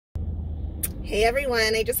Hey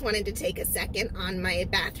everyone, I just wanted to take a second on my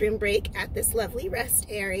bathroom break at this lovely rest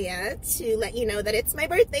area to let you know that it's my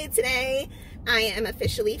birthday today. I am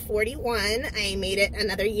officially 41. I made it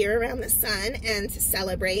another year around the sun, and to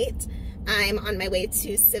celebrate, I'm on my way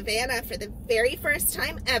to Savannah for the very first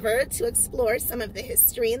time ever to explore some of the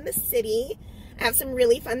history in the city. I have some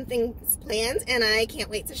really fun things planned and I can't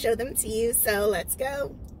wait to show them to you, so let's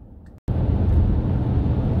go.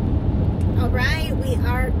 Alright, we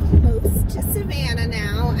are close to Savannah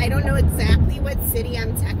now. I don't know exactly what city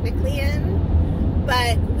I'm technically in,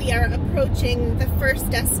 but we are approaching the first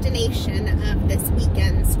destination of this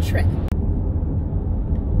weekend's trip.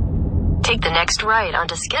 Take the next right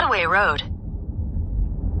onto Skidaway Road.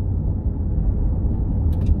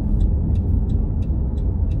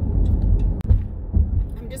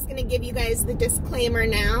 I'm just going to give you guys the disclaimer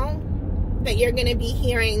now that you're going to be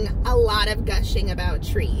hearing a lot of gushing about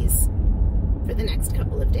trees for the next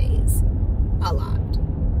couple of days. A lot.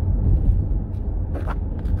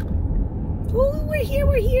 Oh, we're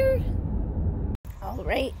here. All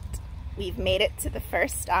right, we've made it to the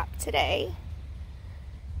first stop today.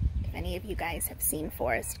 If any of you guys have seen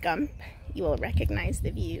Forrest Gump, you will recognize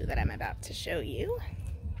the view that I'm about to show you.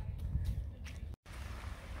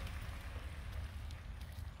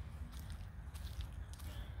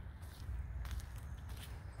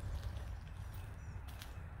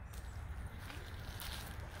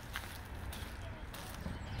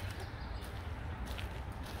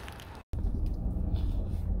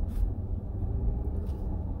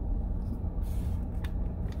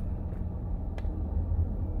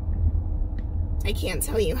 I can't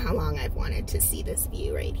tell you how long I've wanted to see this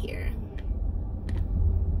view right here.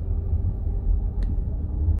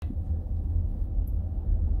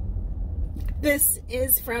 This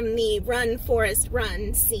is from the Run, Forrest,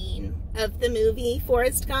 Run scene of the movie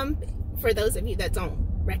Forrest Gump, for those of you that don't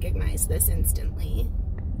recognize this instantly.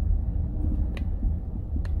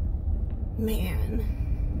 Man,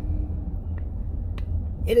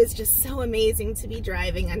 it is just so amazing to be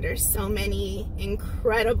driving under so many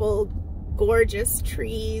incredible, gorgeous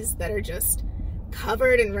trees that are just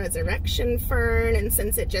covered in resurrection fern, and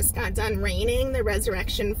since it just got done raining, the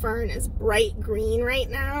resurrection fern is bright green right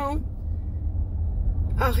now.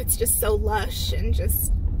 Oh, it's just so lush, and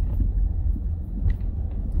just,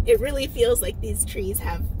 it really feels like these trees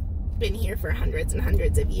have been here for hundreds and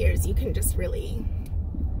hundreds of years. You can just really,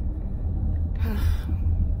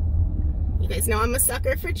 you guys know I'm a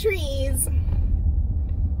sucker for trees.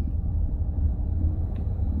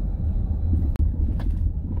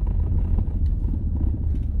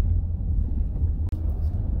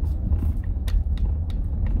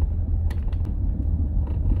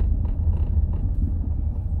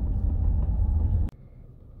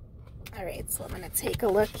 Alright, so I'm going to take a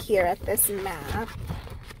look here at this map.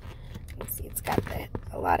 You can see it's got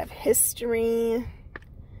a lot of history,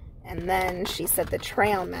 and then she said the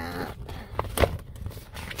trail map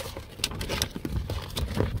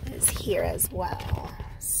is here as well.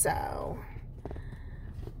 So,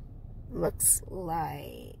 looks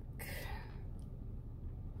like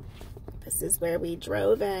this is where we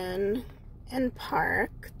drove in and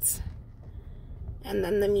parked. And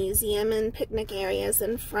then the museum and picnic areas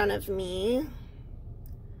in front of me.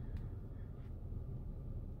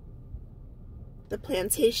 The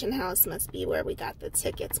plantation house must be where we got the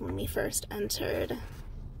tickets when we first entered.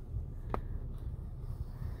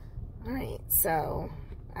 Alright, so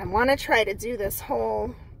I want to try to do this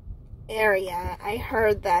whole area. I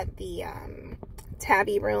heard that the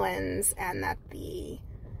Tabby ruins and that the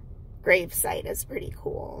grave site is pretty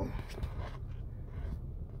cool.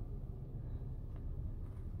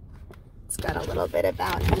 It's got a little bit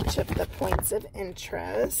about each of the points of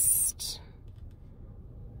interest.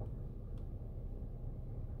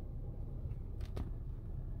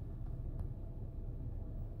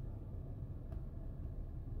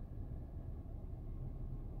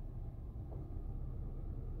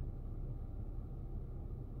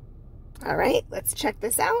 All right, let's check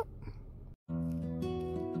this out.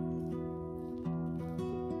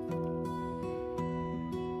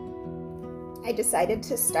 I decided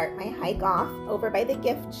to start my hike off over by the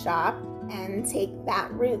gift shop and take that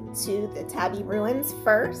route to the Tabby ruins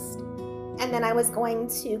first. And then I was going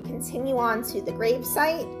to continue on to the grave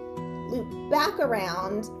site, loop back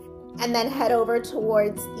around, and then head over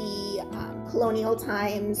towards the colonial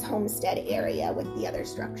times homestead area with the other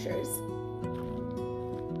structures.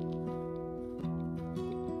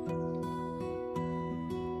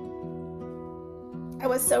 I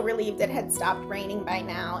was so relieved it had stopped raining by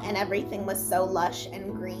now, and everything was so lush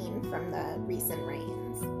and green from the recent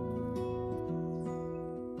rains.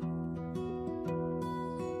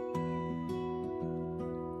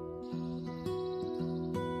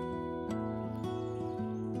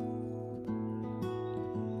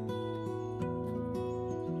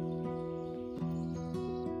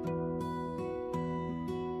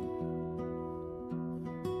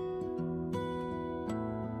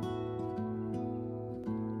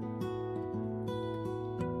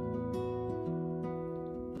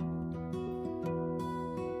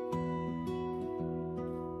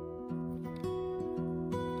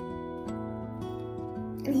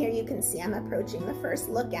 And here you can see I'm approaching the first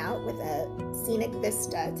lookout with a scenic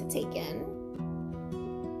vista to take in.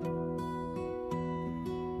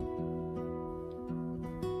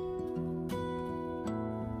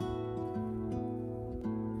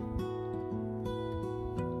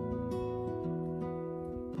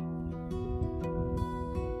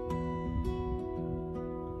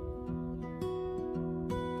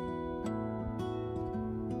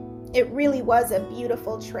 It really was a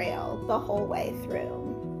beautiful trail the whole way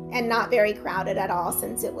through, and not very crowded at all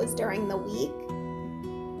since it was during the week.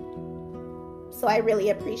 So I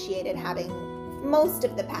really appreciated having most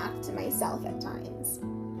of the path to myself at times.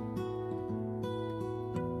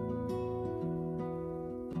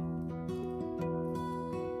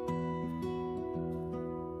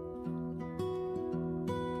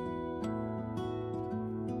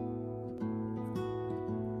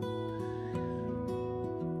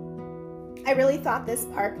 I really thought this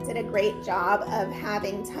park did a great job of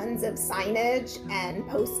having tons of signage and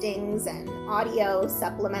postings and audio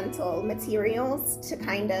supplemental materials to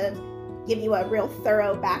kind of give you a real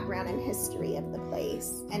thorough background and history of the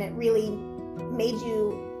place. And it really made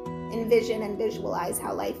you envision and visualize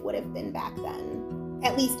how life would have been back then,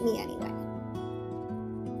 at least me anyway.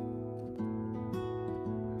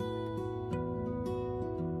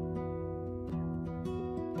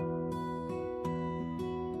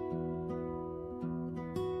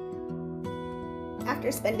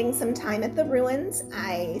 After spending some time at the ruins,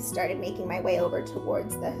 I started making my way over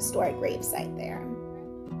towards the historic grave site there.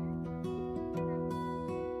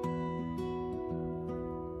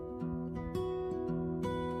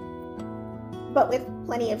 But with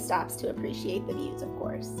plenty of stops to appreciate the views, of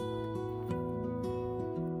course.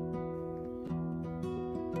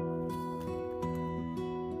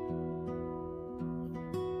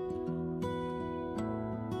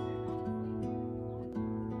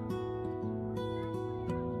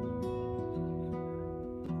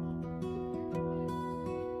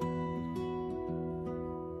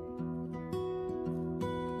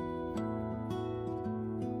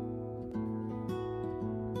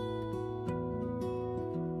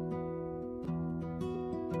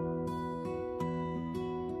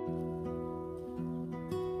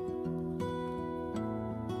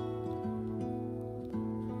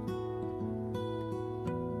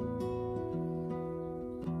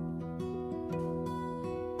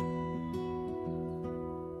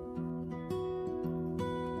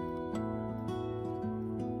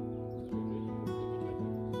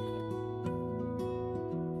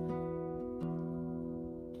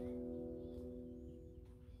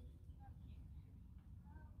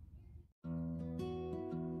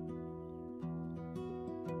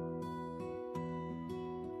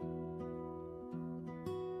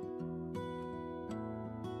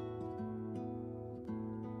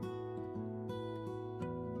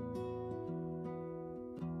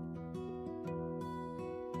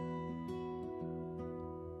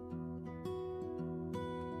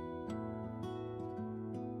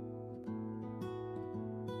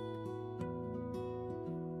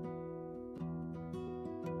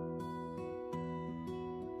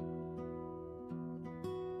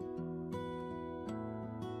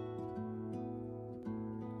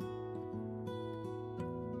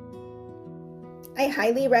 I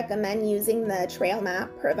highly recommend using the trail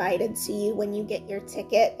map provided to you when you get your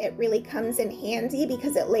ticket. It really comes in handy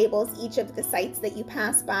because it labels each of the sites that you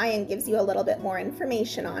pass by and gives you a little bit more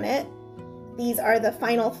information on it. These are the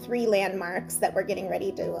final 3 landmarks that we're getting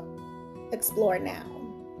ready to explore now.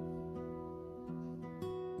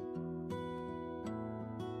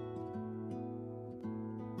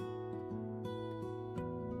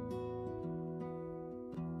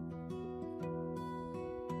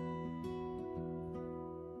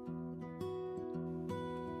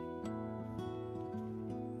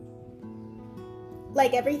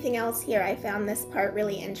 Like everything else here, I found this part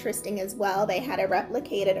really interesting as well. They had a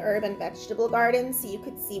replicated herb and vegetable garden so you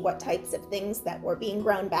could see what types of things that were being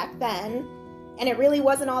grown back then. And it really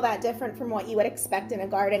wasn't all that different from what you would expect in a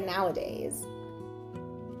garden nowadays.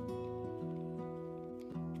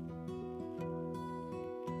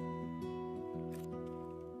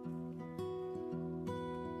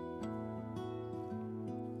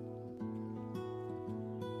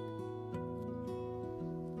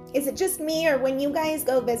 Is it just me, or when you guys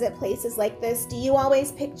go visit places like this, do you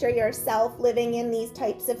always picture yourself living in these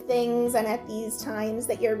types of things and at these times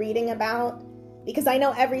that you're reading about? Because I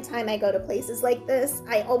know every time I go to places like this,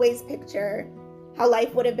 I always picture how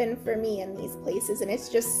life would have been for me in these places, and it's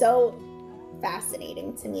just so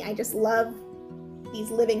fascinating to me. I just love these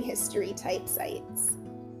living history type sites.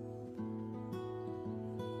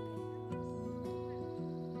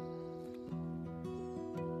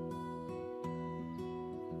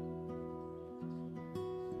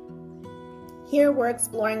 Here we're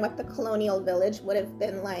exploring what the colonial village would have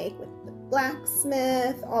been like, with the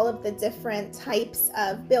blacksmith, all of the different types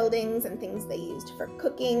of buildings and things they used for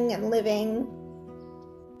cooking and living.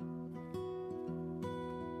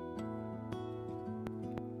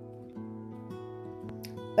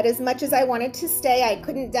 But as much as I wanted to stay, I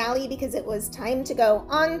couldn't dally because it was time to go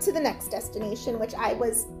on to the next destination, which I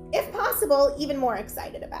was, if possible, even more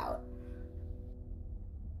excited about.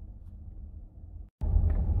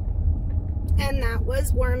 And that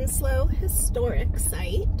was Wormsloe Historic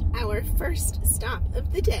Site, our first stop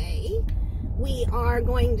of the day. We are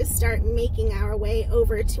going to start making our way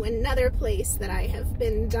over to another place that I have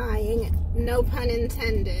been dying, no pun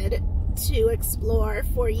intended, to explore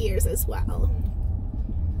for years as well.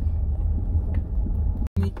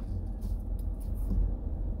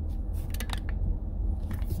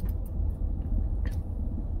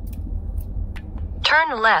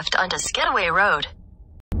 Turn left onto Skidaway Road.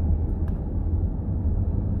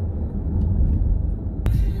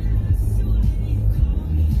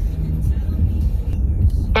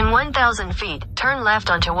 In 1,000 feet, turn left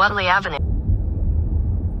onto Watley Avenue.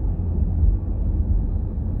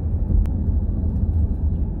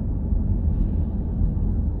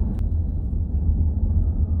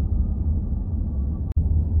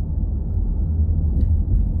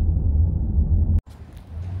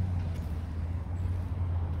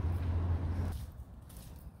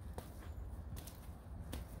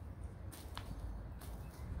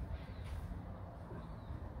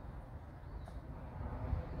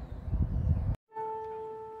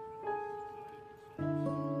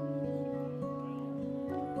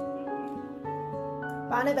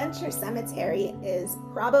 Bonaventure Cemetery is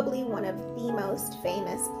probably one of the most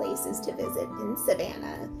famous places to visit in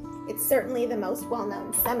Savannah. It's certainly the most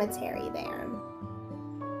well-known cemetery there.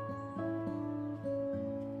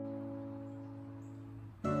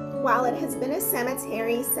 While it has been a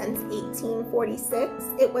cemetery since 1846,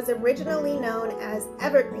 it was originally known as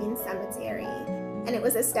Evergreen Cemetery, and it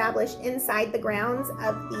was established inside the grounds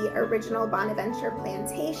of the original Bonaventure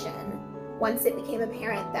plantation, once it became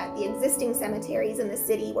apparent that the existing cemeteries in the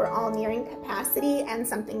city were all nearing capacity and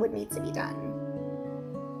something would need to be done.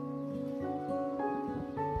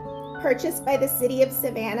 Purchased by the city of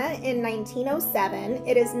Savannah in 1907,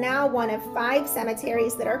 it is now one of 5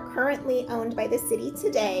 cemeteries that are currently owned by the city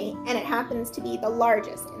today, and it happens to be the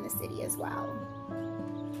largest in the city as well.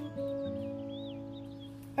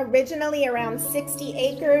 Originally around 60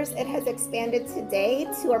 acres, it has expanded today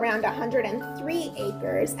to around 103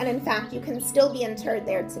 acres, and in fact, you can still be interred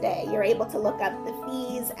there today. You're able to look up the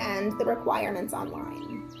fees and the requirements online.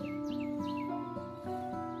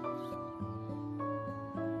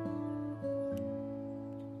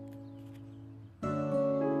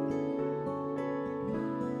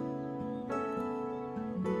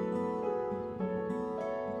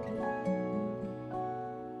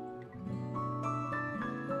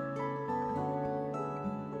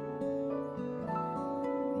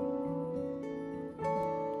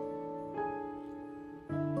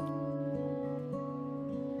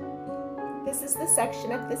 This is the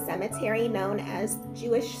section of the cemetery known as the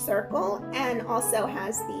Jewish Circle, and also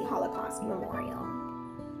has the Holocaust Memorial.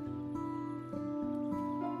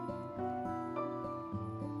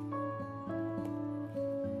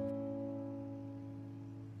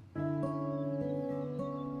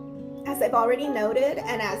 As I've already noted,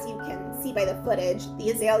 and as you can see by the footage, the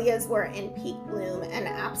azaleas were in peak bloom and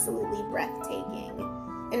absolutely breathtaking.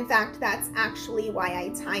 In fact, that's actually why I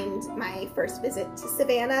timed my first visit to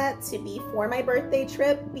Savannah to be for my birthday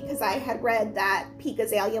trip, because I had read that peak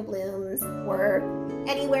azalea blooms were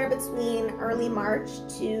anywhere between early March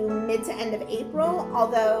to mid to end of April,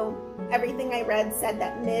 although everything I read said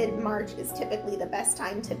that mid-March is typically the best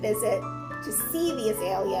time to visit to see the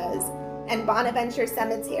azaleas, and Bonaventure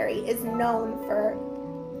Cemetery is known for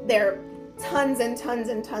their tons and tons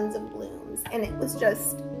and tons of blooms, and it was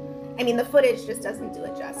just, I mean, the footage just doesn't do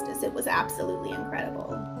it justice. It was absolutely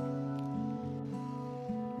incredible.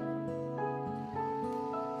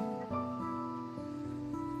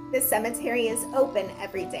 This cemetery is open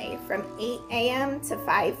every day from 8 a.m. to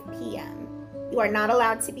 5 p.m. You are not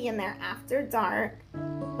allowed to be in there after dark,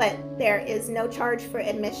 but there is no charge for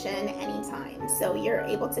admission anytime, so you're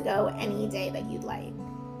able to go any day that you'd like.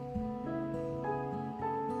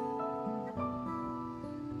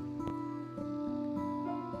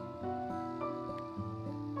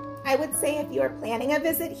 I would say if you are planning a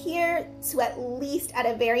visit here, to at least at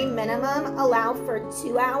a very minimum allow for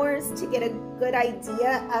 2 hours to get a good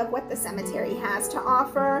idea of what the cemetery has to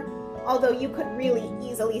offer, although you could really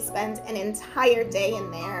easily spend an entire day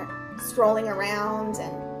in there strolling around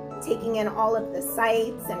and taking in all of the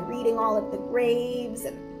sights and reading all of the graves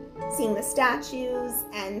and seeing the statues,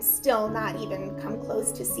 and still not even come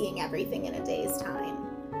close to seeing everything in a day's time.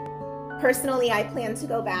 Personally, I plan to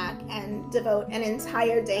go back and devote an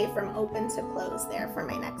entire day from open to close there for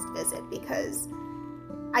my next visit, because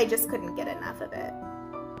I just couldn't get enough of it.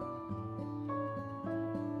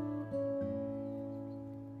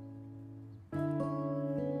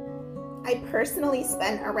 I personally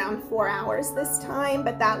spent around 4 hours this time,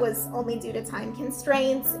 but that was only due to time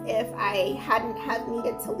constraints. If I hadn't have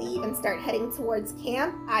needed to leave and start heading towards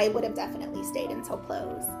camp, I would have definitely stayed until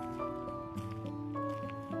close.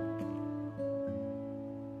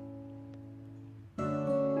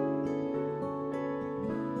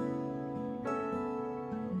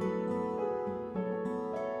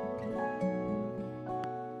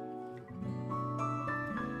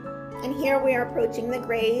 And here we are approaching the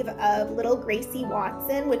grave of little Gracie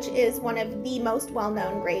Watson, which is one of the most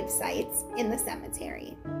well-known grave sites in the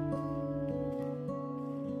cemetery.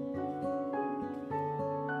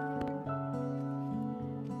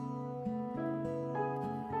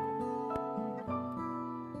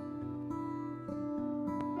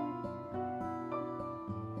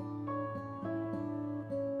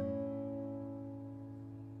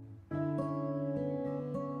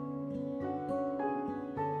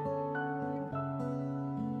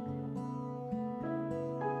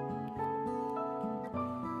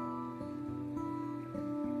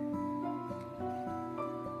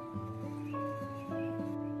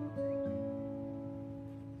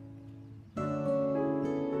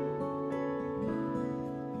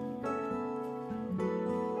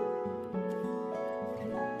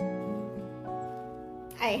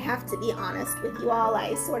 I have to be honest with you all,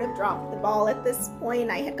 I sort of dropped the ball at this point.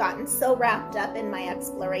 I had gotten so wrapped up in my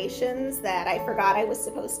explorations that I forgot I was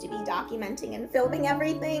supposed to be documenting and filming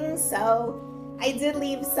everything, so I did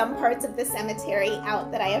leave some parts of the cemetery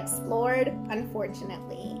out that I explored,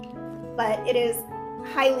 unfortunately. But it is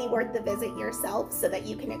highly worth the visit yourself so that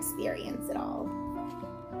you can experience it all.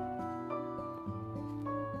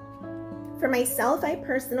 For myself, I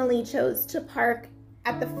personally chose to park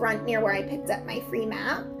at the front near where I picked up my free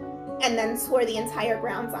map, and then tour the entire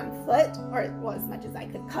grounds on foot, or well, as much as I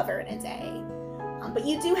could cover in a day. But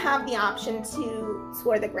you do have the option to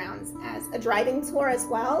tour the grounds as a driving tour as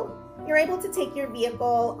well. You're able to take your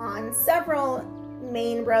vehicle on several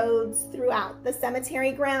main roads throughout the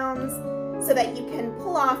cemetery grounds so that you can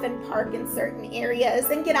pull off and park in certain areas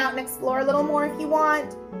and get out and explore a little more if you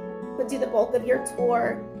want, but do the bulk of your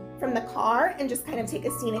tour from the car and just kind of take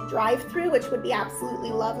a scenic drive through, which would be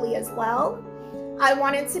absolutely lovely as well. I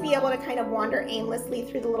wanted to be able to kind of wander aimlessly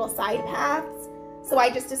through the little side paths, so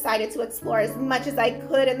I just decided to explore as much as I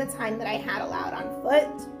could in the time that I had allowed on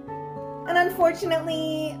foot. And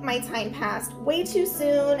unfortunately, my time passed way too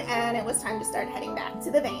soon and it was time to start heading back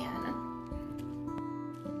to the van.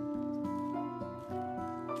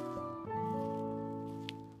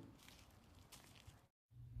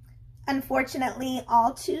 Unfortunately,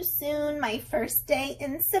 all too soon, my first day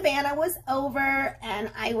in Savannah was over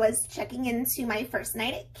and I was checking into my first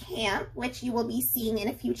night at camp, which you will be seeing in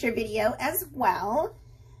a future video as well.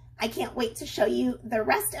 I can't wait to show you the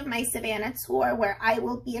rest of my Savannah tour, where I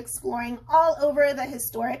will be exploring all over the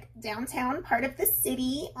historic downtown part of the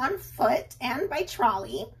city on foot and by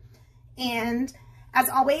trolley. And as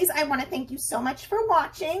always, I want to thank you so much for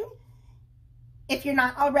watching. If you're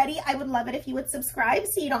not already, I would love it if you would subscribe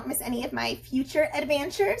so you don't miss any of my future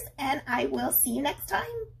adventures, and I will see you next time.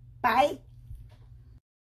 Bye.